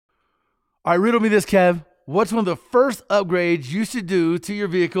All right, riddle me this, Kev. What's one of the first upgrades you should do to your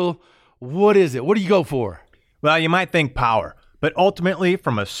vehicle? What is it? What do you go for? Well, you might think power, but ultimately,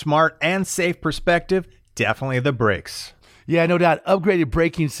 from a smart and safe perspective, definitely the brakes. Yeah, no doubt. Upgraded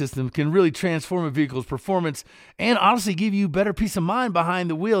braking system can really transform a vehicle's performance and honestly give you better peace of mind behind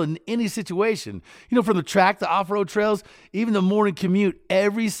the wheel in any situation. You know, from the track to off-road trails, even the morning commute,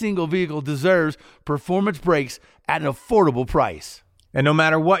 every single vehicle deserves performance brakes at an affordable price. And no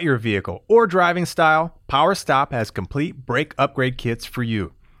matter what your vehicle or driving style, PowerStop has complete brake upgrade kits for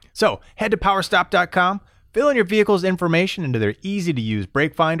you. So head to PowerStop.com, fill in your vehicle's information into their easy-to-use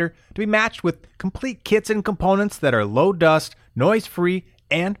brake finder to be matched with complete kits and components that are low dust, noise-free,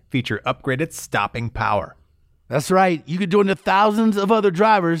 and feature upgraded stopping power. That's right. You could join the thousands of other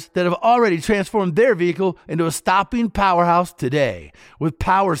drivers that have already transformed their vehicle into a stopping powerhouse today with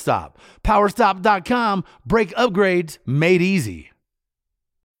PowerStop. PowerStop.com, brake upgrades made easy.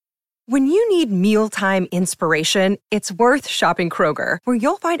 When you need mealtime inspiration, it's worth shopping Kroger, where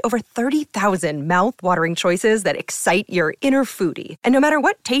you'll find over 30,000 mouth-watering choices that excite your inner foodie. And no matter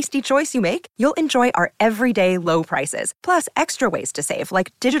what tasty choice you make, you'll enjoy our everyday low prices, plus extra ways to save,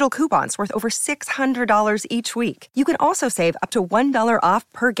 like digital coupons worth over $600 each week. You can also save up to $1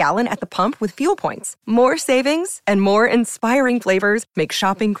 off per gallon at the pump with fuel points. More savings and more inspiring flavors make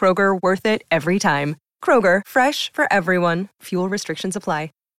shopping Kroger worth it every time. Kroger, fresh for everyone. Fuel restrictions apply.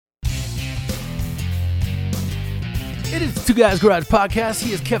 It is the Two Guys Garage Podcast.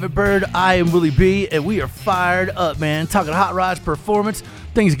 He is Kevin Bird. I am Willie B. And we are fired up, man. Talking hot rods, performance.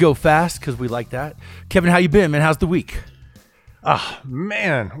 Things go fast because we like that. Kevin, how you been, man? How's the week? Oh,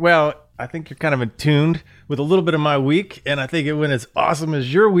 man. Well, I think you're kind of attuned with a little bit of my week. And I think it went as awesome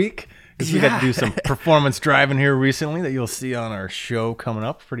as your week. Because we got to do some performance driving here recently that you'll see on our show coming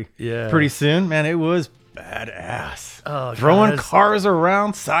up pretty soon. Man, it was badass. Oh, throwing cars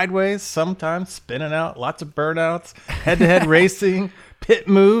around sideways, sometimes spinning out, lots of burnouts, head-to-head racing, pit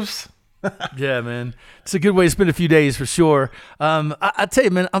moves. Yeah, man. It's a good way to spend a few days for sure. I tell you,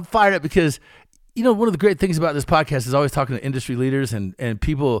 man, I'm fired up because, you know, one of the great things about this podcast is always talking to industry leaders and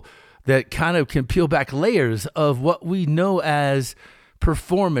people that kind of can peel back layers of what we know as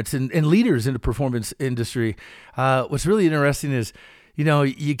performance and leaders in the performance industry. What's really interesting is, you know,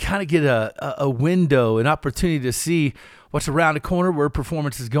 you kind of get a window, an opportunity to see what's around the corner, where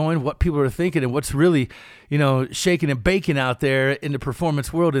performance is going, what people are thinking, and what's really, you know, shaking and baking out there in the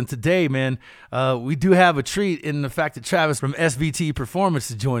performance world. And today, man, we do have a treat in the fact that Travis from SVT Performance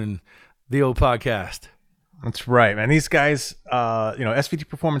is joining the old podcast. That's right, man. These guys,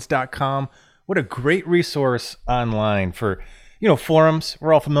 SVTperformance.com, what a great resource online for, you know, forums.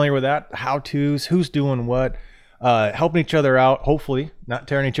 We're all familiar with that. How-tos, who's doing what. Helping each other out, hopefully, not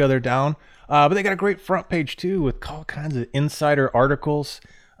tearing each other down. But they got a great front page, too, with all kinds of insider articles.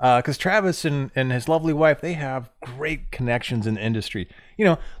 Because Travis and his lovely wife, they have great connections in the industry. You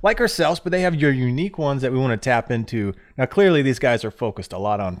know, like ourselves, but they have your unique ones that we want to tap into. Now, clearly, these guys are focused a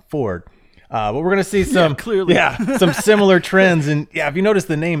lot on Ford. But we're going to see some, some similar trends. And, yeah, if you notice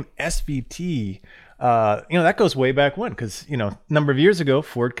the name SVT, that goes way back when. Because, you know, a number of years ago,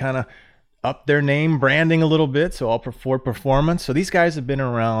 Ford kind of up their name branding a little bit, so all for performance. So these guys have been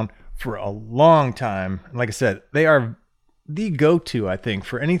around for a long time. And like I said, they are the go-to, I think,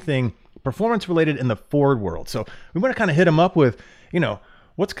 for anything performance related in the Ford world. So we want to kind of hit him up with, you know,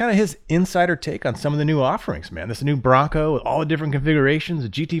 what's kind of his insider take on some of the new offerings, man. This new Bronco with all the different configurations, the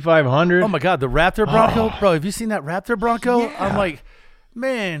GT500. Oh my God, the Raptor Bronco, bro! Have you seen that Raptor Bronco? Yeah. I'm like,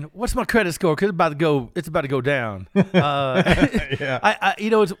 man, what's my credit score? Because it's about to go down. Yeah.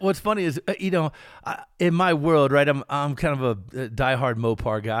 What's funny is, in my world, right? I'm kind of a diehard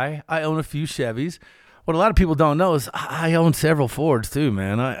Mopar guy. I own a few Chevys. What a lot of people don't know is I own several Fords too,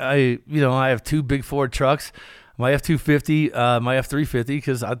 man. I have two big Ford trucks, my F-250, my F-350,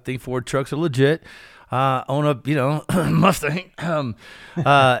 because I think Ford trucks are legit. Own a Mustang, and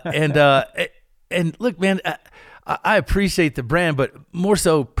look, man. I appreciate the brand, but more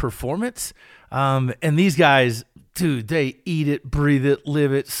so performance. And these guys, dude, they eat it, breathe it,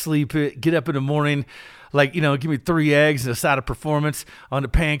 live it, sleep it, get up in the morning, like, you know, give me 3 eggs and a side of performance on the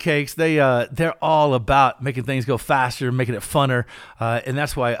pancakes. They're all about making things go faster, making it funner. And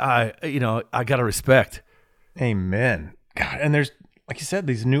that's why I got to respect. Amen. God, and there's, like you said,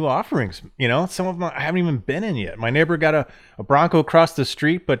 these new offerings, you know, some of them I haven't even been in yet. My neighbor got a Bronco across the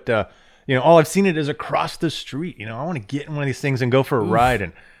street, but, all I've seen it is across the street. You know, I want to get in one of these things and go for a ride.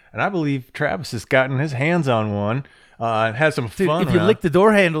 And I believe Travis has gotten his hands on one and had some fun. If you lick the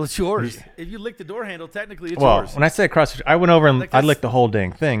door handle, it's yours. If you lick the door handle, technically it's yours. Well, when I say across the street, I went over and I licked the whole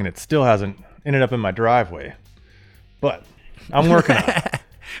dang thing, and it still hasn't ended up in my driveway. But I'm working on it.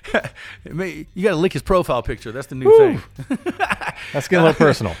 You got to lick his profile picture. That's the new thing. That's getting a little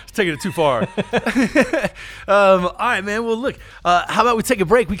personal. It's taking it too far. All right, man. Well, look, how about we take a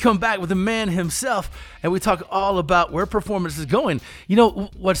break? We come back with the man himself, and we talk all about where performance is going. You know,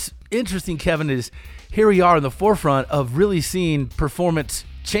 what's interesting, Kevin, is here we are in the forefront of really seeing performance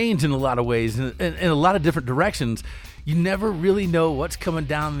change in a lot of ways, in a lot of different directions. You never really know what's coming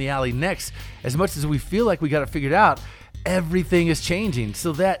down the alley next. As much as we feel like we got it figured out, everything is changing.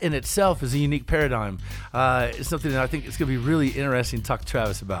 So that in itself is a unique paradigm. It's something that I think it's going to be really interesting to talk to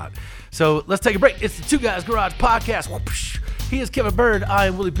Travis about. So let's take a break. It's the Two Guys Garage Podcast. He is Kevin Bird. I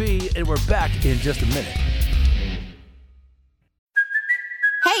am Willie B. And we're back in just a minute.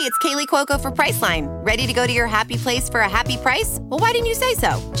 Hey, it's Kaylee Cuoco for Priceline. Ready to go to your happy place for a happy price? Well, why didn't you say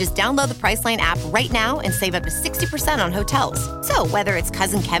so? Just download the Priceline app right now and save up to 60% on hotels. So whether it's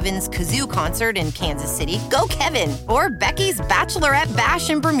Cousin Kevin's Kazoo Concert in Kansas City, go Kevin, or Becky's Bachelorette Bash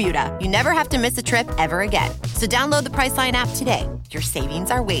in Bermuda, you never have to miss a trip ever again. So download the Priceline app today. Your savings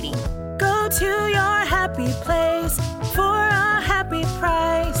are waiting. Go to your happy place for a happy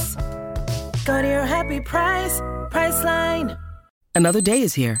price. Go to your happy price, Priceline. Another day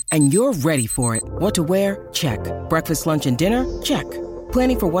is here, and you're ready for it. What to wear? Check. Breakfast, lunch, and dinner? Check.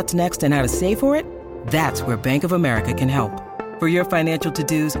 Planning for what's next and how to save for it? That's where Bank of America can help. For your financial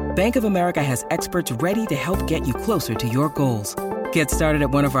to-dos, Bank of America has experts ready to help get you closer to your goals. Get started at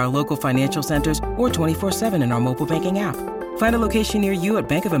one of our local financial centers or 24/7 in our mobile banking app. Find a location near you at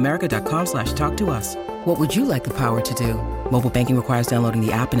bankofamerica.com/talktous. What would you like the power to do? Mobile banking requires downloading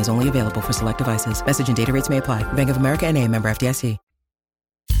the app and is only available for select devices. Message and data rates may apply. Bank of America N.A., member FDIC.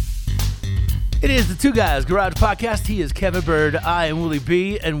 It is the Two Guys Garage Podcast. He is Kevin Bird. I am Willie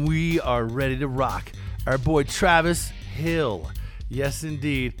B. And we are ready to rock. Our boy Travis Hill. Yes,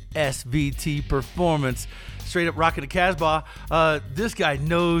 indeed. SVT Performance. Straight up rocking the Casbah. This guy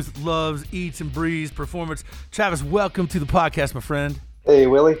knows, loves, eats, and breathes performance. Travis, welcome to the podcast, my friend. Hey,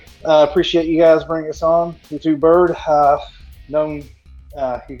 Willie. Appreciate you guys bringing us on. You two, Bird. Known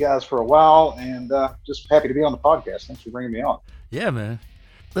you guys for a while, and just happy to be on the podcast. Thanks for bringing me on. Yeah, man.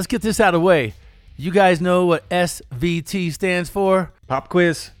 Let's get this out of the way. You guys know what SVT stands for? Pop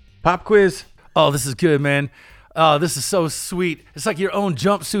quiz. Pop quiz. Oh, this is good, man. Oh, this is so sweet. It's like your own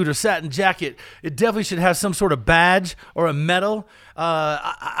jumpsuit or satin jacket. It definitely should have some sort of badge or a medal.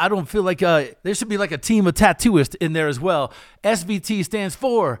 I don't feel like there should be like a team of tattooists in there as well. SVT stands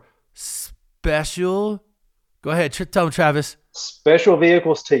for Special. Go ahead, tell them, Travis. Special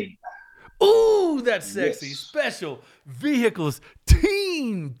Vehicles Team. Ooh, that's sexy. Yes. Special Vehicles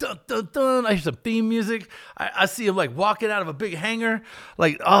Team. Dun, dun, dun. I hear some theme music. I see him like walking out of a big hangar.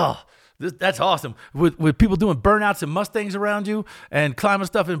 Like, oh, that's awesome. With people doing burnouts and Mustangs around you and climbing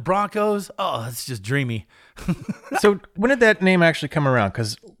stuff in Broncos. Oh, it's just dreamy. So when did that name actually come around?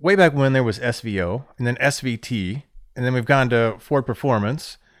 Because way back when there was SVO and then SVT, and then we've gone to Ford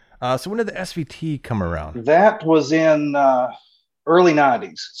Performance. So when did the SVT come around? That was in early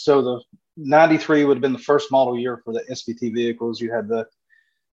 90s. So the 93 would have been the first model year for the SVT vehicles. You had the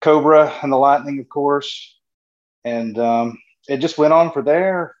Cobra and the Lightning, of course. And it just went on for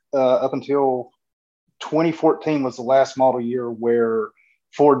there up until 2014 was the last model year where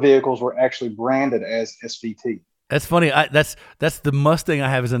Ford vehicles were actually branded as SVT. That's funny. That's the Mustang I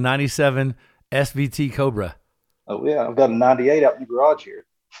have is a 97 SVT Cobra. Oh, yeah. I've got a 98 out in the garage here.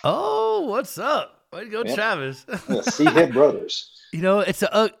 Oh, what's up? Way to go, yep. Travis. Yeah, Seahead Brothers. You know, it's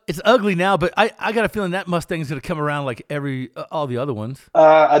ugly now, but I got a feeling that Mustang's going to come around like all the other ones.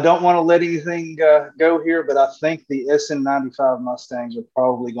 I don't want to let anything go here, but I think the SN95 Mustangs are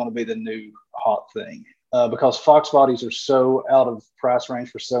probably going to be the new hot thing because Fox bodies are so out of price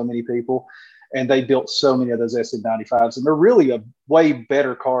range for so many people, and they built so many of those SN95s, and they're really a way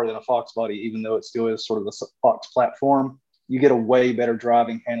better car than a Fox body, even though it still is sort of the Fox platform. You get a way better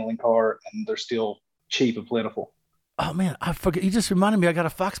driving, handling car, and they're still cheap and plentiful. Oh, man, I forget. You just reminded me I got a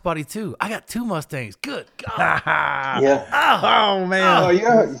Fox body, too. I got two Mustangs. Good God. Yeah. Oh, man. Oh,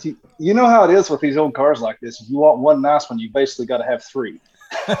 yeah. You know how it is with these old cars like this. If you want one nice one, you basically got to have three.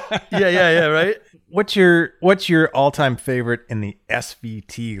 Yeah, right? What's your all-time favorite in the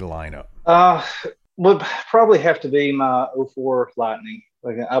SVT lineup? Would probably have to be my 04 Lightning.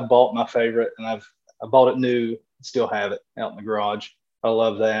 Like I bought my favorite, and I bought it new. Still have it out in the garage. I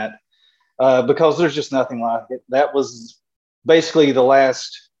love that because there's just nothing like it. That was basically the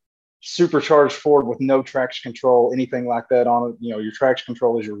last supercharged Ford with no traction control, anything like that on it. You know, your traction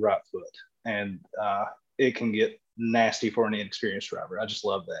control is your right foot, and it can get nasty for an inexperienced driver. I just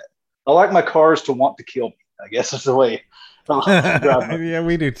love that. I like my cars to want to kill me, I guess is the way I like to drive them. Yeah,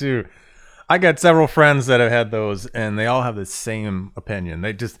 we do too. I got several friends that have had those, and they all have the same opinion.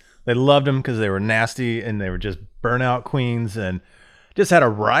 They loved them because they were nasty and they were just burnout queens and just had a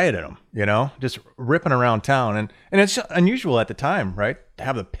riot in them, just ripping around town. And it's unusual at the time, right, to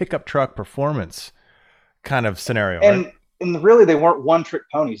have the pickup truck performance kind of scenario. And really, they weren't one-trick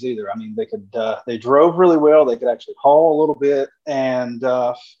ponies either. I mean, they drove really well. They could actually haul a little bit and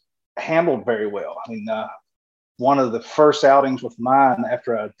handled very well. I mean, one of the first outings with mine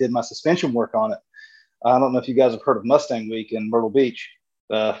after I did my suspension work on it, I don't know if you guys have heard of Mustang Week in Myrtle Beach,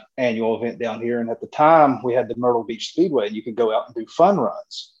 the annual event down here. And at the time, we had the Myrtle Beach Speedway, and you could go out and do fun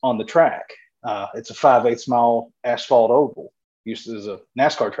runs on the track. It's a 5/8 mile asphalt oval, used as a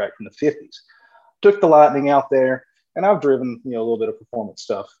NASCAR track from the 50s. Took the Lightning out there, and I've driven, a little bit of performance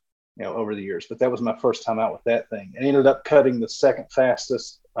stuff, over the years. But that was my first time out with that thing, and ended up cutting the second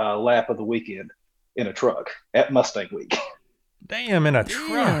fastest lap of the weekend in a truck at Mustang Week. Damn, in a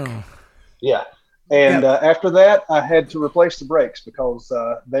truck. Yeah. And after that, I had to replace the brakes because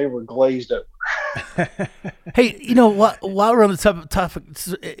they were glazed over. Hey, while we're on the topic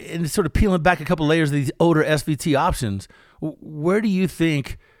and sort of peeling back a couple layers of these older SVT options, where do you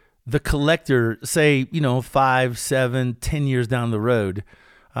think the collector, say, 5, 7, 10 years down the road,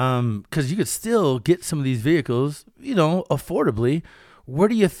 because you could still get some of these vehicles, affordably, where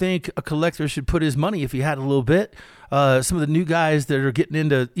do you think a collector should put his money if he had a little bit? Some of the new guys that are getting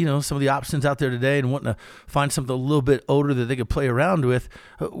into, some of the options out there today and wanting to find something a little bit older that they could play around with,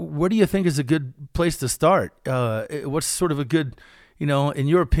 where do you think is a good place to start? What's sort of a good, in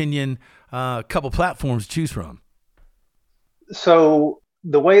your opinion, couple platforms to choose from? So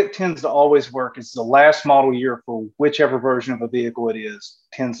the way it tends to always work is the last model year for whichever version of a vehicle it is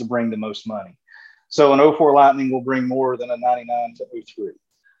tends to bring the most money. So an 04 Lightning will bring more than a 99 to 03.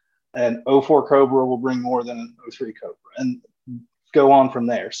 An 04 Cobra will bring more than an 03 Cobra, and go on from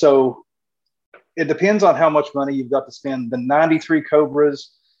there. So it depends on how much money you've got to spend. The 93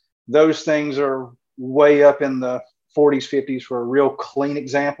 Cobras, those things are way up in the 40s, 50s for a real clean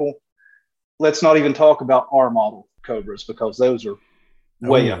example. Let's not even talk about our model Cobras because those are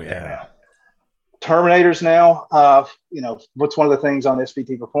way up there. Terminators now, what's one of the things on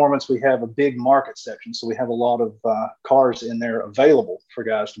SVT Performance, we have a big market section. So we have a lot of cars in there available for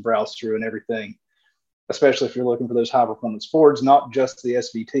guys to browse through and everything, especially if you're looking for those high performance Fords, not just the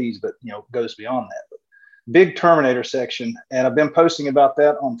SVTs, but, goes beyond that. But big Terminator section. And I've been posting about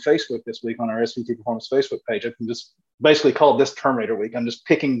that on Facebook this week on our SVT Performance Facebook page. I can just basically call this Terminator Week. I'm just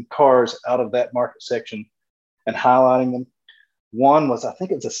picking cars out of that market section and highlighting them. One was, I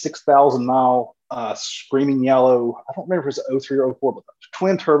think it's a 6,000 mile screaming yellow. I don't remember if it's an 03 or 04, but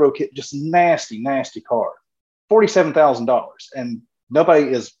twin turbo kit, just nasty car. $47,000. And nobody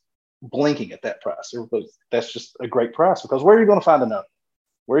is blinking at that price. That's just a great price because where are you going to find another?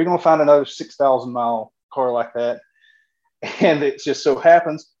 Where are you going to find another 6,000 mile car like that? And it just so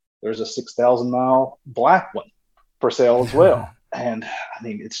happens there's a 6,000 mile black one for sale as well. And I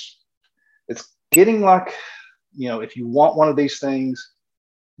mean, it's getting like, if you want one of these things,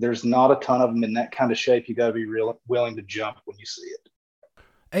 there's not a ton of them in that kind of shape. You got to be willing to jump when you see it.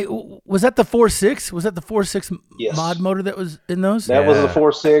 Hey, was that the 4.6? Was that the 4.6 Yes. mod motor that was in those? That was the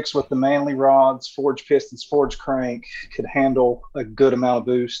 4.6 with the Manley rods, forged pistons, forged crank, could handle a good amount of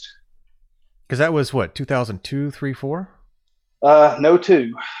boost. Because that was what, 2002, 3, 4? No,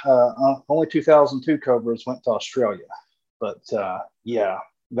 2. Only 2002 Cobras went to Australia. But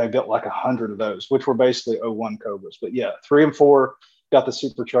they built like 100 of those, which were basically 01 Cobras. But 3 and 4 got the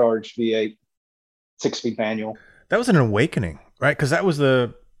supercharged V8 6-speed manual. That was an awakening, right? Because that was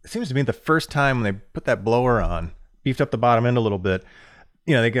it seems to be the first time when they put that blower on, beefed up the bottom end a little bit.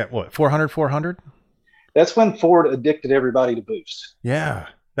 They got what, 400? That's when Ford addicted everybody to boost. Yeah.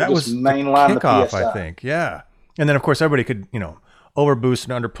 That was mainline the kickoff, the PSI. I think. Yeah. And then of course everybody could, over boost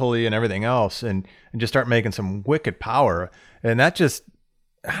and under pulley and everything else and just start making some wicked power. And that just,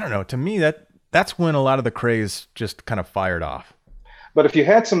 I don't know, to me that's when a lot of the craze just kind of fired off. But if you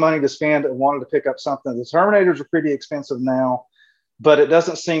had some money to spend and wanted to pick up something, the Terminators are pretty expensive now, but it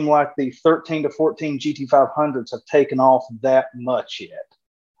doesn't seem like the 13 to 14 GT500s have taken off that much yet.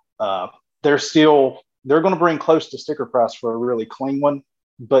 They're going to bring close to sticker price for a really clean one,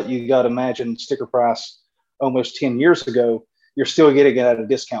 but you got to imagine sticker price almost 10 years ago, you're still getting it at a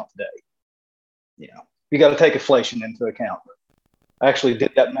discount today. You got to take inflation into account. I actually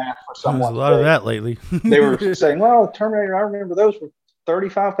did that math for someone. There's a lot of that lately. They were saying, well, Terminator, I remember those were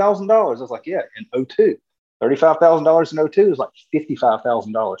 $35,000. I was like, yeah, in 02. $35,000 in 02 is like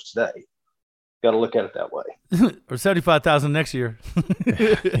 $55,000 today. Got to look at it that way. Or $75,000 next year.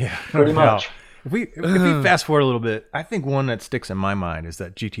 Yeah, pretty much. If we fast forward a little bit, I think one that sticks in my mind is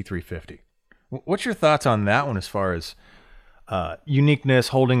that GT350. What's your thoughts on that one as far as uniqueness,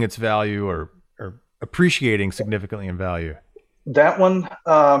 holding its value, or appreciating significantly in value? That one,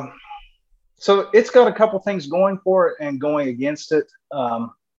 so it's got a couple things going for it and going against it.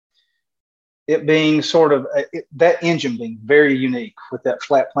 It being sort of that engine being very unique with that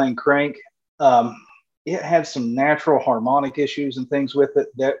flat plane crank. It had some natural harmonic issues and things with it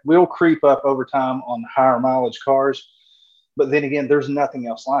that will creep up over time on higher mileage cars. But then again, there's nothing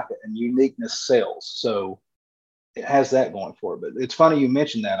else like it, and uniqueness sells. So it has that going for it. But it's funny you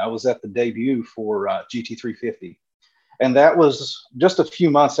mentioned that. I was at the debut for GT350, and that was just a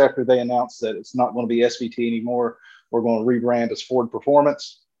few months after they announced that it's not going to be SVT anymore. We're going to rebrand as Ford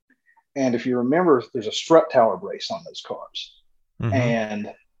Performance. And if you remember, there's a strut tower brace on those cars. Mm-hmm.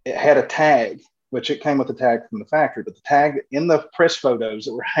 And it had a tag, which it came with a tag from the factory, but the tag in the press photos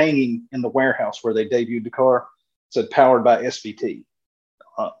that were hanging in the warehouse where they debuted the car said powered by SVT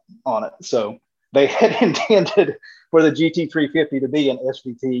on it. So they had intended for the GT350 to be an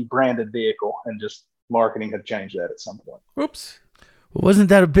SVT branded vehicle, and just marketing had changed that at some point. Oops. Well, wasn't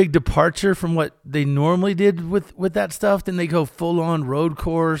that a big departure from what they normally did with that stuff? Then they go full on road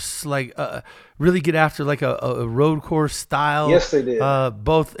course, like really get after like a road course style. Yes, they did.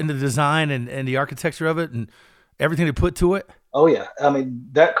 Both in the design and the architecture of it and everything they put to it. Oh yeah, I mean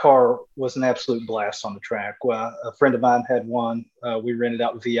that car was an absolute blast on the track. Well, a friend of mine had one. We rented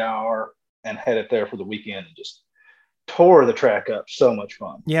out VIR and had it there for the weekend and just tore the track up. So much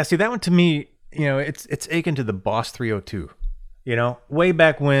fun. Yeah, see that one to me, it's akin to the Boss 302. Way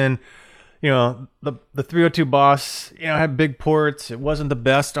back when, the 302 Boss, had big ports. It wasn't the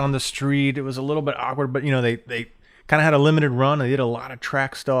best on the street. It was a little bit awkward, but they kind of had a limited run. They did a lot of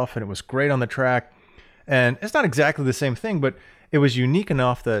track stuff, and it was great on the track. And it's not exactly the same thing, but it was unique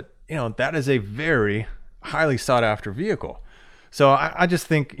enough that, that is a very highly sought after vehicle. So I just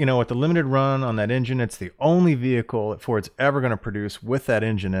think, with the limited run on that engine, it's the only vehicle that Ford's ever going to produce with that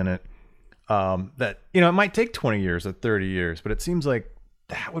engine in it. That, it might take 20 years or 30 years, but it seems like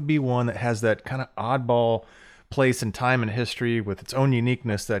that would be one that has that kind of oddball place and time in history with its own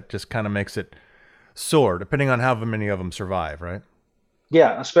uniqueness that just kind of makes it soar, depending on how many of them survive, right?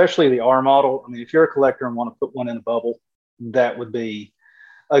 Yeah, especially the R model. I mean, if you're a collector and want to put one in a bubble, that would be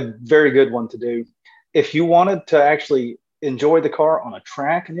a very good one to do. If you wanted to actually enjoy the car on a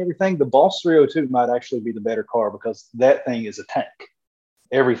track and everything, the Boss 302 might actually be the better car, because that thing is a tank.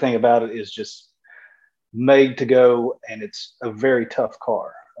 Everything about it is just made to go, and it's a very tough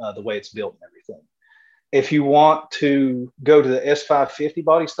car, the way it's built and everything. If you want to go to the S550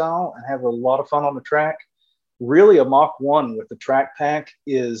 body style and have a lot of fun on the track, really a Mach 1 with the track pack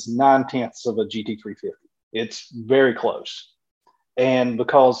is 9/10 of a GT350. It's very close. And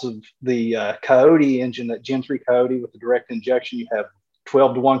because of the Coyote engine, that Gen 3 Coyote with the direct injection, you have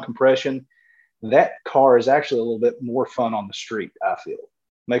 12-to-1 compression. That car is actually a little bit more fun on the street, I feel.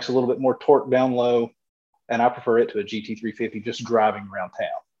 Makes a little bit more torque down low, and I prefer it to a GT350 just driving around town.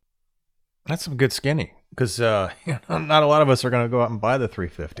 That's some good skinny, because not a lot of us are going to go out and buy the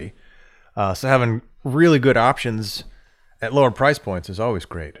 350. So having really good options at lower price points is always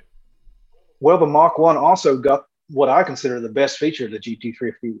great. Well, the Mach 1 also got what I consider the best feature of the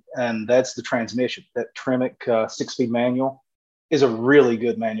GT350, and that's the transmission. That Tremec 6-speed manual is a really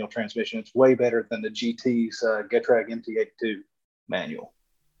good manual transmission. It's way better than the GT's Getrag MT82 manual.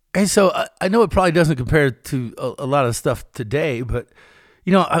 And so I know it probably doesn't compare to a lot of stuff today, but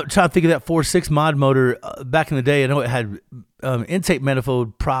I'm trying to think of that 4.6 mod motor back in the day. I know it had intake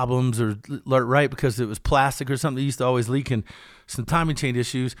manifold problems, right, because it was plastic or something that used to always leak, and some timing chain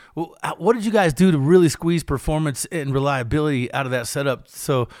issues. Well, what did you guys do to really squeeze performance and reliability out of that setup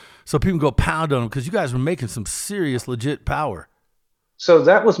so people can go pound on them? Because you guys were making some serious, legit power. So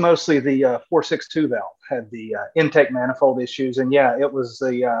that was mostly the 4.62 valve had the intake manifold issues, and yeah, it was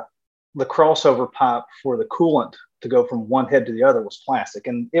the crossover pipe for the coolant to go from one head to the other was plastic,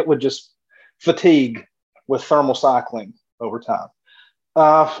 and it would just fatigue with thermal cycling over time.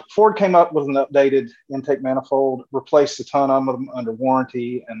 Ford came up with an updated intake manifold, replaced a ton of them under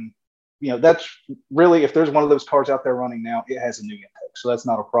warranty, and that's really, if there's one of those cars out there running now, it has a new intake, so that's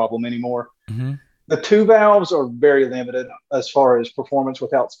not a problem anymore. Mm-hmm. The two valves are very limited as far as performance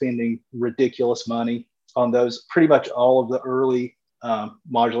without spending ridiculous money on those. Pretty much all of the early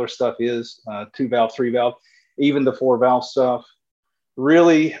modular stuff is 2-valve, 3-valve, even the 4-valve stuff.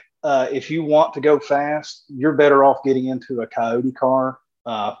 Really, if you want to go fast, you're better off getting into a Coyote car.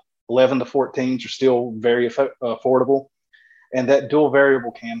 11 to 14s are still very affordable. And that dual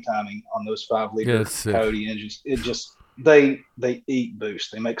variable cam timing on those 5-liter Coyote engines, it just, they eat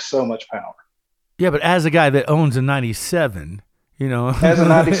boost. They make so much power. Yeah, but as a guy that owns a 97, You know, As a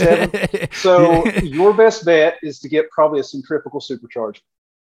 97. So your best bet is to get probably a centrifugal supercharger.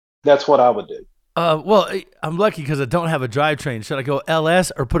 That's what I would do. Well, I'm lucky because I don't have a drivetrain. Should I go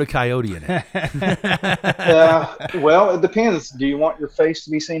LS or put a Coyote in it? Well, it depends. Do you want your face to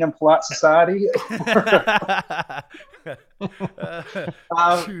be seen in polite society?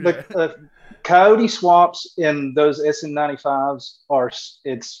 Coyote swaps in those SN95s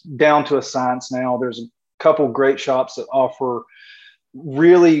it's down to a science now. There's a couple great shops that offer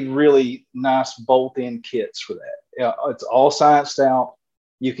really, really nice bolt-in kits for that. It's all scienced out.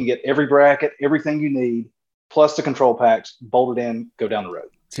 You can get every bracket, everything you need, plus the control packs, bolt it in, go down the road.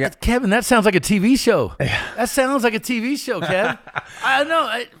 Yeah. Kevin, that sounds like a TV show. That sounds like a TV show, Kev. I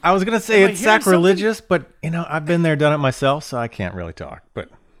know. I was going to say it's sacrilegious, but, I've been there, done it myself, so I can't really talk. But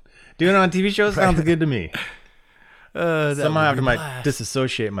doing it on TV shows sounds good to me. Somehow I have to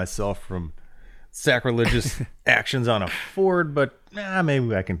disassociate myself from sacrilegious actions on a Ford, but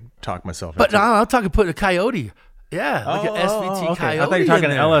maybe I can talk myself into it. But no, I'm talking putting a Coyote. Yeah, like an SVT okay. Coyote. I thought you were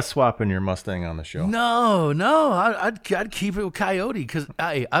talking LS swapping your Mustang on the show. No, I'd keep it with Coyote because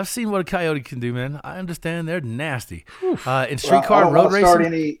I've seen what a Coyote can do, man. I understand they're nasty. In street car road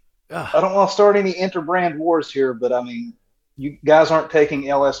racing. I don't want to start any interbrand wars here, but I mean, you guys aren't taking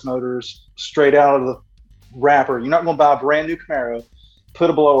LS motors straight out of the wrapper. You're not going to buy a brand new Camaro, put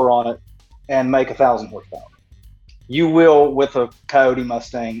a blower on it, and make 1,000 horsepower. You will with a Coyote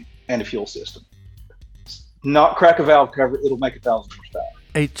Mustang and a fuel system. Not crack a valve cover, it'll make 1,000 horsepower.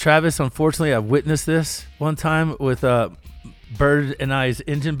 Hey, Travis, unfortunately, I've witnessed this one time with Bird and I's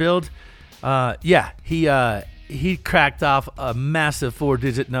engine build. He cracked off a massive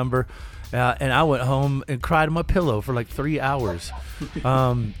 4-digit number, and I went home and cried on my pillow for like 3 hours.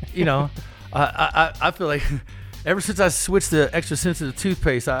 I feel like ever since I switched to extra sensitive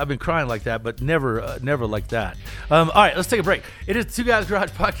toothpaste, I've been crying like that, but never like that. All right, let's take a break. It is the Two Guys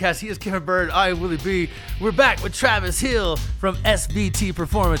Garage Podcast. He is Kevin Bird. I am Willie B. We're back with Travis Hill from SVT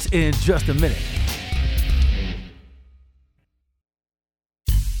Performance in just a minute.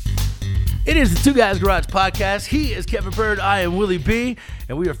 It is the Two Guys Garage Podcast. He is Kevin Bird. I am Willie B.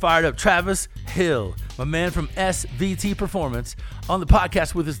 And we are fired up. Travis Hill, my man from SVT Performance, on the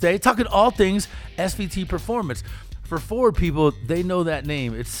podcast with us today, talking all things SVT Performance. For Ford people, they know that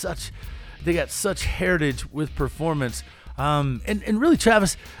name. They got such heritage with performance. And really,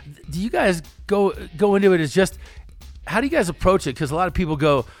 Travis, do you guys go into it as just, how do you guys approach it? Because a lot of people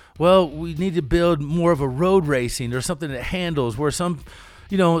go, well, we need to build more of a road racing or something that handles, where some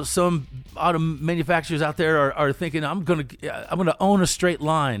auto manufacturers out there are thinking, I'm gonna own a straight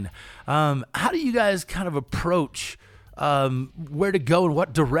line. How do you guys kind of approach where to go and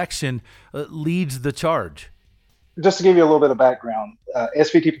what direction leads the charge? Just to give you a little bit of background,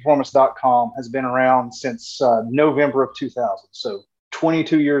 SVTperformance.com has been around since November of 2000. So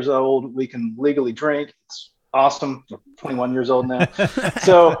 22 years old. We can legally drink. It's awesome. We're 21 years old now.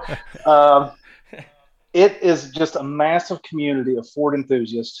 So it is just a massive community of Ford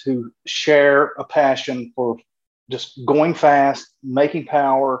enthusiasts who share a passion for just going fast, making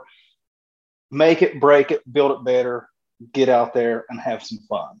power, make it, break it, build it better, get out there and have some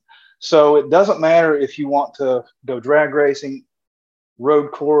fun. So it doesn't matter if you want to go drag racing,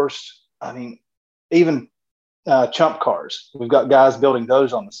 road course, even chump cars. We've got guys building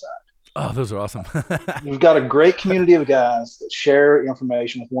those on the side. Oh, those are awesome. We've got a great community of guys that share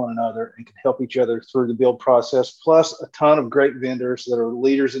information with one another and can help each other through the build process, plus a ton of great vendors that are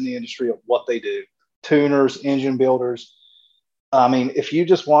leaders in the industry of what they do. Tuners, engine builders. If you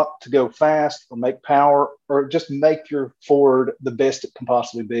just want to go fast or make power or just make your Ford the best it can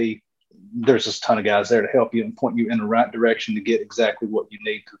possibly be, there's just a ton of guys there to help you and point you in the right direction to get exactly what you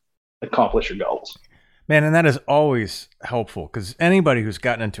need to accomplish your goals. Man, and that is always helpful because anybody who's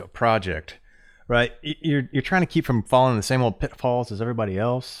gotten into a project, right, you're trying to keep from falling in the same old pitfalls as everybody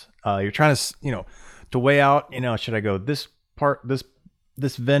else. You're trying to, to weigh out, should I go this part, this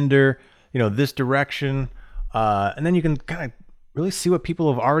vendor, this direction, and then you can kind of really see what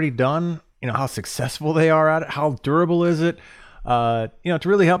people have already done, how successful they are at it, how durable is it, to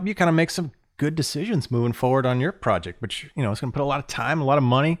really help you kind of make some good decisions moving forward on your project, which, it's going to put a lot of time, a lot of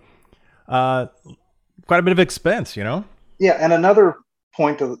money, quite a bit of expense, Yeah, and another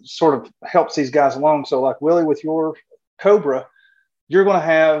point that sort of helps these guys along. So like Willie, with your Cobra, you're going to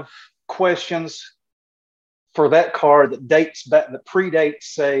have questions for that car that predates,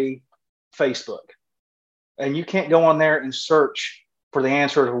 say, Facebook. And you can't go on there and search for the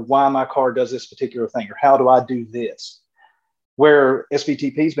answer to why my car does this particular thing or how do I do this. Where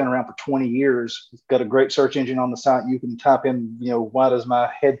SVTP's been around for 20 years, it's got a great search engine on the site. You can type in, why does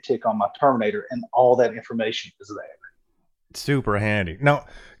my head tick on my Terminator? And all that information is there. Super handy. Now,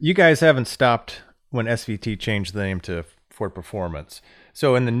 you guys haven't stopped when SVT changed the name to Ford Performance.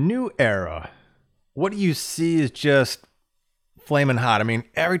 So in the new era, what do you see is just flaming hot? I mean,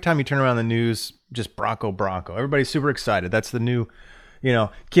 every time you turn around the news, just Bronco. Everybody's super excited. That's the new,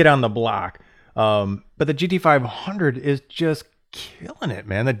 kid on the block. But the GT500 is just killing it,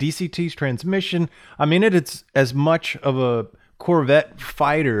 man. The DCT's transmission, I mean, it's as much of a Corvette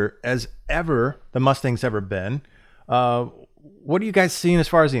fighter as ever the Mustang's ever been. What are you guys seeing as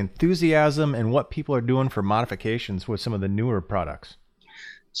far as the enthusiasm and what people are doing for modifications with some of the newer products?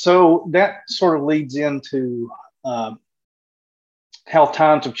 So that sort of leads into how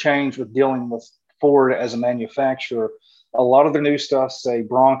times have changed with dealing with Ford as a manufacturer. A lot of the new stuff, say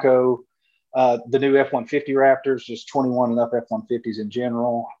Bronco, the new F-150 Raptors, just 21 and up F-150s in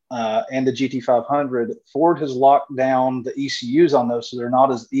general, and the GT500, Ford has locked down the ECUs on those so they're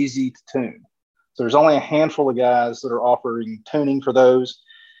not as easy to tune. So there's only a handful of guys that are offering tuning for those,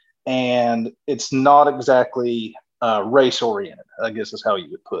 and it's not exactly race oriented, I guess is how you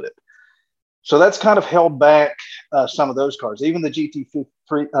would put it. So that's kind of held back some of those cars, even the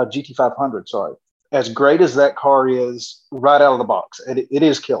GT500, sorry. As great as that car is right out of the box, it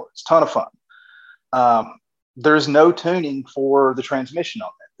is killer. It's a ton of fun. There's no tuning for the transmission on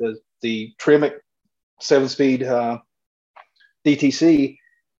that. The Tremec 7-speed DTC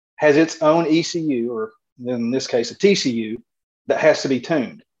has its own ECU, or in this case, a TCU, that has to be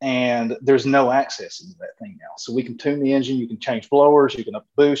tuned. And there's no access into that thing now. So we can tune the engine, you can change blowers, you can up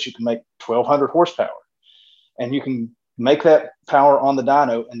the boost, you can make 1,200 horsepower. And you can make that power on the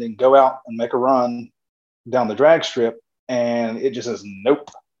dyno and then go out and make a run down the drag strip. And it just says,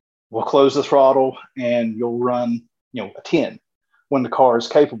 nope, we'll close the throttle and you'll run, a 10 when the car is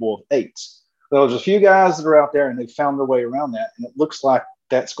capable of 8s. There's a few guys that are out there and they've found their way around that. And it looks like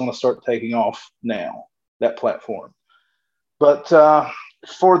that's going to start taking off now, that platform. But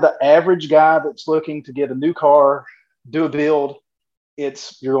for the average guy that's looking to get a new car, do a build,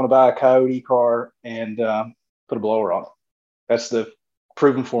 you're going to buy a Coyote car and put a blower on it. That's the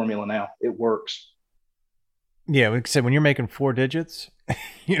proven formula now. It works. Yeah, like I said, when you're making 4 digits,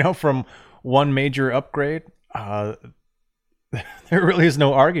 from one major upgrade, there really is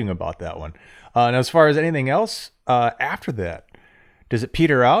no arguing about that one. And as far as anything else after that, does it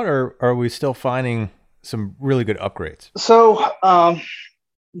peter out, or are we still finding some really good upgrades? So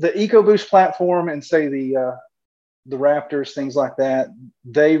the EcoBoost platform and say the Raptors, things like that,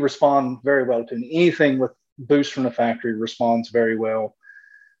 they respond very well to anything with boost from the factory responds very well.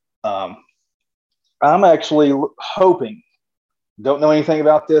 I'm actually hoping, don't know anything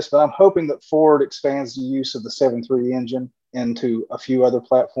about this, but I'm hoping that Ford expands the use of the 7.3 engine into a few other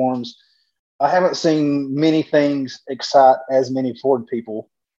platforms. I haven't seen many things excite as many Ford people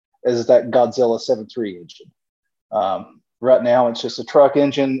as that Godzilla 7.3 engine. Right now, it's just a truck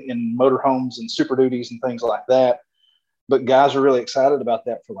engine in motorhomes and Super Duties and things like that. But guys are really excited about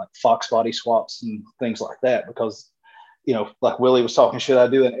that for like Fox body swaps and things like that because, like Willie was talking, should I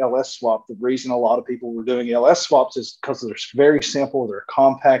do an LS swap? The reason a lot of people were doing LS swaps is because they're very simple. They're a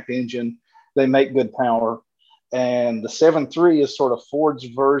compact engine. They make good power. And the 7.3 is sort of Ford's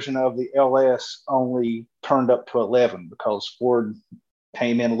version of the LS, only turned up to 11 because Ford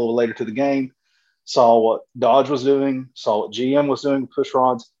came in a little later to the game, saw what Dodge was doing, saw what GM was doing with push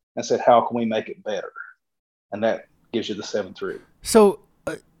rods, and said, how can we make it better? And that gives you the 7.3. So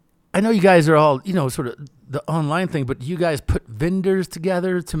I know you guys are all, sort of the online thing, but do you guys put vendors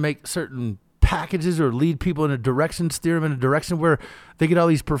together to make certain packages or lead people in a direction, steer them in a direction where they get all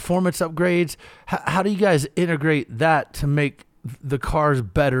these performance upgrades? How do you guys integrate that to make the cars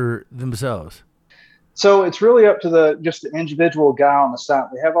better themselves? So it's really up to just the individual guy on the site.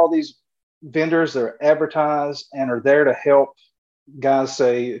 We have all these vendors that are advertised and are there to help guys,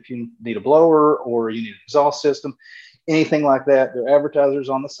 say if you need a blower or you need an exhaust system, anything like that. They're advertisers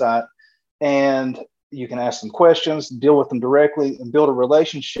on the site, and you can ask them questions, deal with them directly, and build a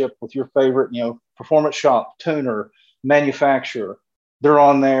relationship with your favorite, performance shop, tuner, manufacturer. They're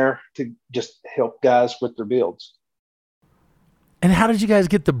on there to just help guys with their builds. And how did you guys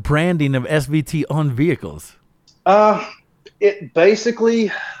get the branding of SVT on vehicles? It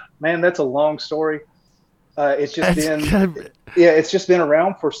basically, man, that's a long story. It's just been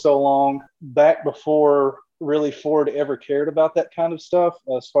around for so long, back before really Ford ever cared about that kind of stuff,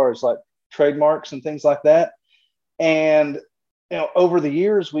 as far as like trademarks and things like that. And over the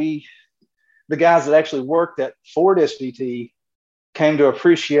years, the guys that actually worked at Ford SVT came to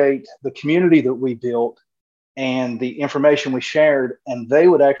appreciate the community that we built and the information we shared, and they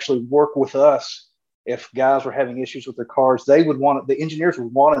would actually work with us if guys were having issues with their cars. The engineers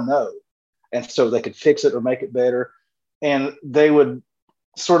would want to know, and so they could fix it or make it better. and they would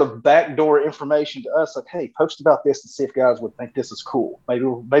sort of backdoor information to us, like, hey, post about this and see if guys would think this is cool. Maybe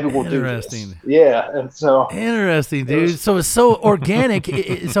we'll do this. Yeah. And so interesting, dude. So it's so organic.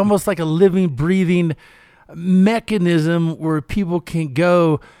 It's almost like a living, breathing mechanism where people can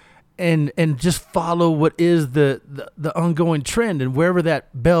go and just follow what is the ongoing trend, and wherever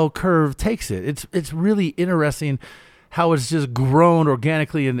that bell curve takes it. It's really interesting how it's just grown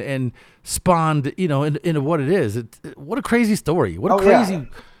organically and spawned, into what it is. What a crazy story. What a crazy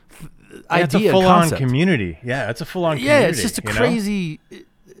idea. It's a full-on community. Yeah, it's a full-on community. Yeah, it's just a crazy,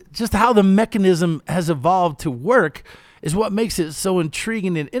 just how the mechanism has evolved to work is what makes it so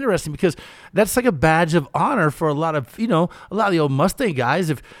intriguing and interesting, because that's like a badge of honor for a lot of the old Mustang guys.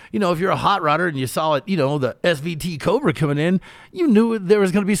 If you're a hot rodder and you saw it, the SVT Cobra coming in, you knew there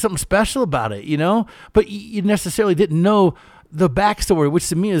was going to be something special about it, but you necessarily didn't know the backstory, which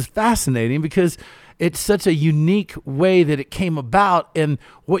to me is fascinating because it's such a unique way that it came about, and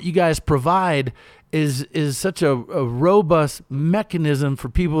what you guys provide is such a robust mechanism for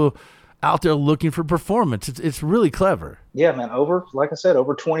people out there looking for performance. It's really clever. Yeah, man. Like I said,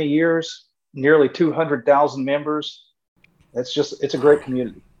 over 20 years, nearly 200,000 members. It's a great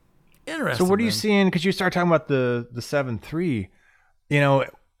community. Interesting. So what are you seeing? Because you start talking about the 7.3,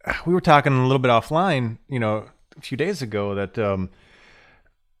 we were talking a little bit offline, a few days ago that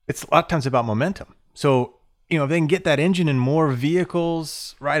it's a lot of times about momentum. So, if they can get that engine in more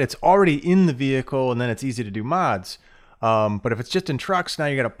vehicles, right? It's already in the vehicle, and then it's easy to do mods. But if it's just in trucks, now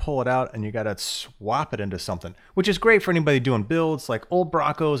you got to pull it out and you got to swap it into something, which is great for anybody doing builds like old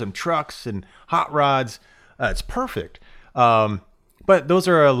Broncos and trucks and hot rods. It's perfect. But those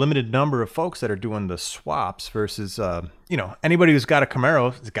are a limited number of folks that are doing the swaps versus, anybody who's got a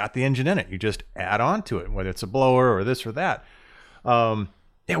Camaro has got the engine in it. You just add on to it, whether it's a blower or this or that.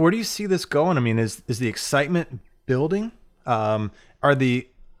 Where do you see this going? I mean, is the excitement building?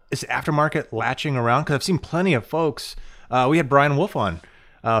 Is aftermarket latching around? Because I've seen plenty of folks. We had Brian Wolf on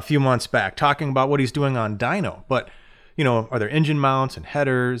a few months back talking about what he's doing on dyno. But, are there engine mounts and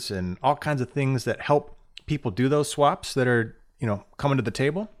headers and all kinds of things that help people do those swaps that are, coming to the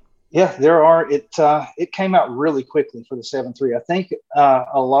table? Yeah, there are. It came out really quickly for the 7.3. I think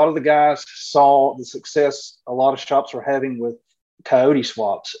a lot of the guys saw the success a lot of shops were having with Coyote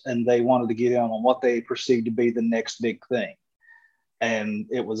swaps, and they wanted to get in on what they perceived to be the next big thing. And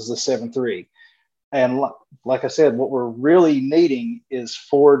it was the 7.3. And like I said, what we're really needing is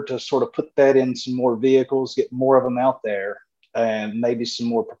Ford to sort of put that in some more vehicles, get more of them out there, and maybe some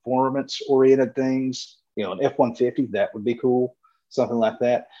more performance-oriented things. An F-150, that would be cool, something like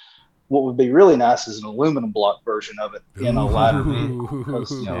that. What would be really nice is an aluminum block version of it in a lighter vehicle.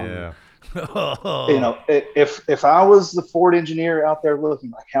 If I was the Ford engineer out there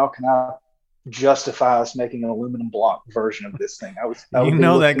looking, like, how can I justify us making an aluminum block version of this thing? I would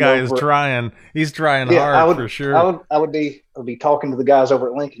that guy is trying. He's trying hard for sure. I would be talking to the guys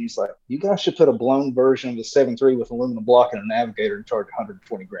over at Lincoln. He's like, you guys should put a blown version of the 7.3 with aluminum block and a navigator and charge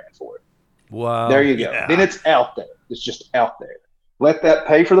 $120,000 for it. Wow. There you go. Then it's out there. It's just out there. Let that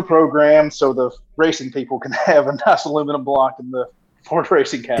pay for the program so the racing people can have a nice aluminum block in the Ford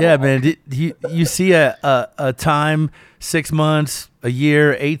racing catalog. Yeah, man. You see a time, 6 months, a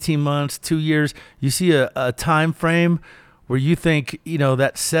year, 18 months, 2 years. You see a time frame where you think,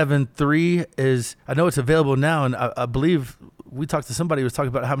 that 7.3 is, I know it's available now, and I believe we talked to somebody who was talking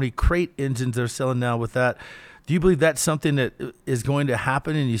about how many crate engines they're selling now with that. Do you believe that's something that is going to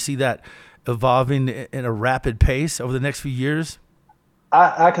happen, and you see that evolving in a rapid pace over the next few years?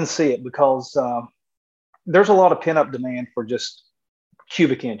 I can see it because there's a lot of pent-up demand for just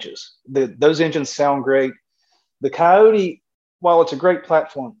cubic inches. Those engines sound great. The Coyote, while it's a great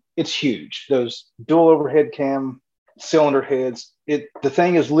platform, it's huge. Those dual overhead cam cylinder heads, the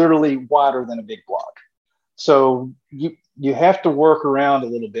thing is literally wider than a big block. So you have to work around a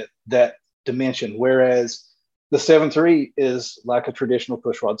little bit that dimension, whereas the 7.3 is like a traditional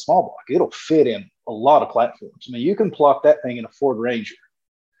pushrod small block. It'll fit in a lot of platforms. I mean, you can plop that thing in a Ford Ranger.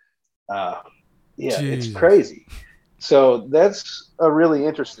 It's crazy. So that's a really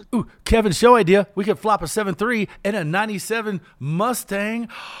interesting. Ooh, Kevin, show idea. We could flop a 7.3 and a 97 Mustang.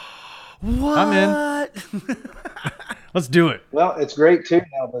 What? I'm in. Let's do it. Well, it's great too.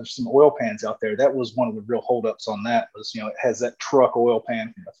 Now there's some oil pans out there. That was one of the real holdups on that was, it has that truck oil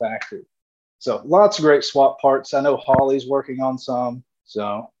pan from the factory. So lots of great swap parts. I know Holly's working on some.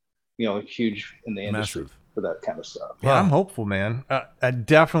 So, huge in the industry for that kind of stuff. Yeah, I'm hopeful, man. I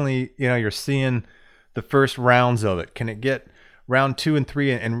definitely, you're seeing the first rounds of it. Can it get round 2 and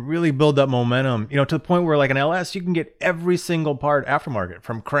 3 and really build up momentum, to the point where like an LS, you can get every single part aftermarket,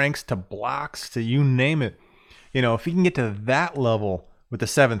 from cranks to blocks to you name it. if you can get to that level with the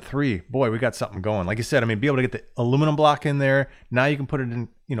 7.3, boy, we got something going. Like you said, I mean, be able to get the aluminum block in there. Now you can put it in,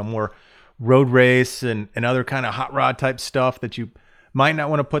 more road race and other kind of hot rod type stuff that you might not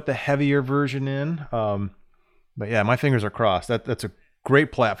want to put the heavier version in. But yeah, my fingers are crossed. That's a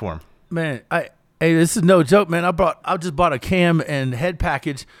great platform. Man, hey, this is no joke, man. I just bought a cam and head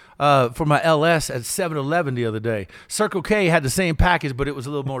package for my LS at 7-Eleven the other day. Circle K had the same package, but it was a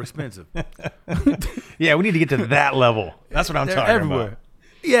little more expensive. Yeah, we need to get to that level. That's what I'm They're talking everywhere. about.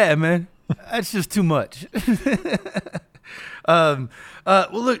 Yeah, man. That's just too much. Well,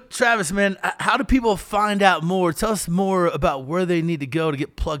 look, Travis, man, how do people find out more? Tell us more about where they need to go to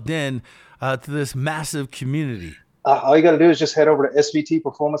get plugged in to this massive community. All you got to do is just head over to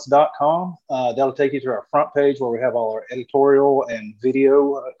svtperformance.com. That'll take you to our front page where we have all our editorial and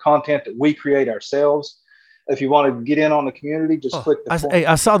video content that we create ourselves. If you want to get in on the community, just click the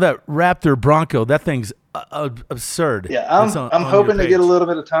I saw that Raptor Bronco. That thing's absurd. Yeah, I'm hoping to get a little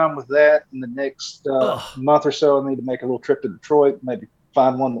bit of time with that in the next month or so. I need to make a little trip to Detroit, maybe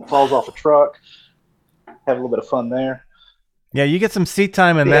find one that falls off a truck, have a little bit of fun there. Yeah, you get some seat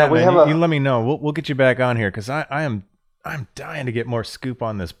time in that, man. You let me know. We'll get you back on here because I'm dying to get more scoop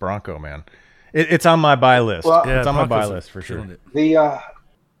on this Bronco, man. It's on my buy list. Well, it's on my buy list for sure.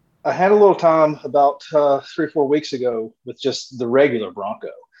 I had a little time about 3 or 4 weeks ago with just the regular Bronco,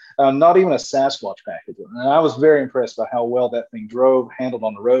 not even a Sasquatch package. And I was very impressed by how well that thing drove, handled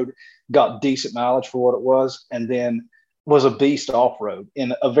on the road, got decent mileage for what it was, and then was a beast off-road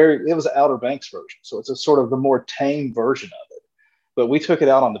in it was an Outer Banks version. So it's a sort of the more tame version of it. But we took it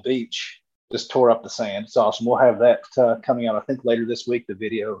out on the beach, just tore up the sand. It's awesome. We'll have that coming out, I think, later this week, the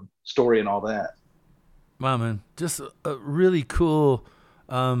video, story, and all that. Wow, man. Just a really cool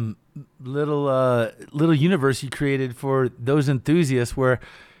little universe you created for those enthusiasts where,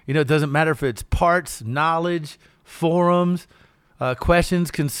 it doesn't matter if it's parts, knowledge, forums,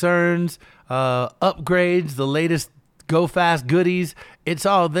 questions, concerns, upgrades, the latest Go Fast goodies. It's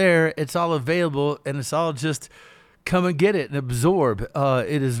all there. It's all available, and it's all just come and get it and absorb.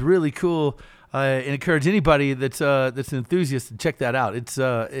 It is really cool. And encourage anybody that's an enthusiast to check that out. It's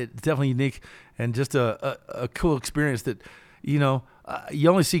definitely unique and just a cool experience that you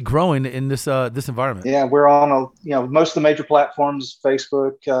only see growing in this environment. Yeah, we're on most of the major platforms: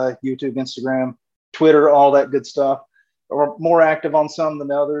 Facebook, YouTube, Instagram, Twitter, all that good stuff. We're more active on some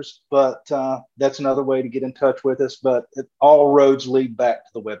than others, but that's another way to get in touch with us. But all roads lead back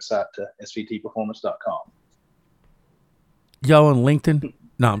to the website, to svtperformance.com. Y'all on LinkedIn?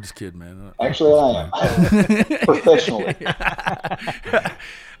 No, I'm just kidding, man. Actually, I am. Professionally.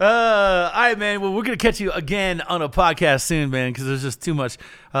 All right, man. Well, we're going to catch you again on a podcast soon, man, because there's just too much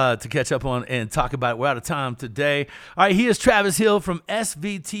to catch up on and talk about. We're out of time today. All right, he is Travis Hill from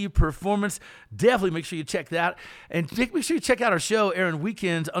SVT Performance. Definitely make sure you check that. And make sure you check out our show airing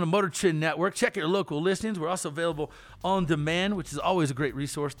weekends on the Motor Trend Network. Check your local listings. We're also available on demand, which is always a great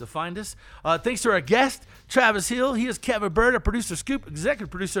resource to find us. Thanks to our guest, Travis Hill. He is Kevin Bird, our producer, Scoop,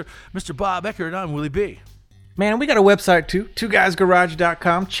 executive producer, Mr. Bob Ecker, and I'm Willie B. Man, we got a website too,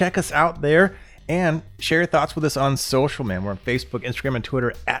 twoguysgarage.com. Check us out there and share your thoughts with us on social, man. We're on Facebook, Instagram, and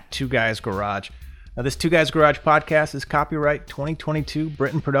Twitter at Two Guys Garage. Now, this Two Guys Garage podcast is copyright 2022,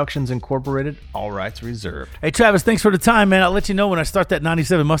 Britain Productions Incorporated, all rights reserved. Hey, Travis, thanks for the time, man. I'll let you know when I start that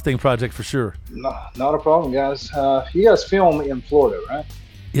 97 Mustang project for sure. No, not a problem, guys. You guys film in Florida, right?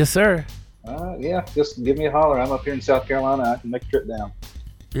 Yes, sir. Yeah, just give me a holler. I'm up here in South Carolina. I can make a trip down.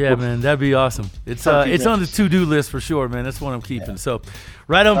 Yeah, man, that'd be awesome. It's on the to-do list for sure, man. That's one I'm keeping. Yeah. So,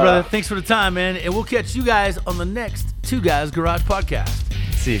 right on, brother. Thanks for the time, man. And we'll catch you guys on the next Two Guys Garage podcast.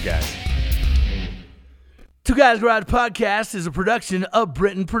 See you guys. Two Guys Garage podcast is a production of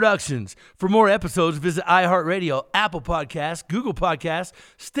Britain Productions. For more episodes, visit iHeartRadio, Apple Podcasts, Google Podcasts,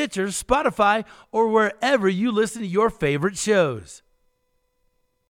 Stitcher, Spotify, or wherever you listen to your favorite shows.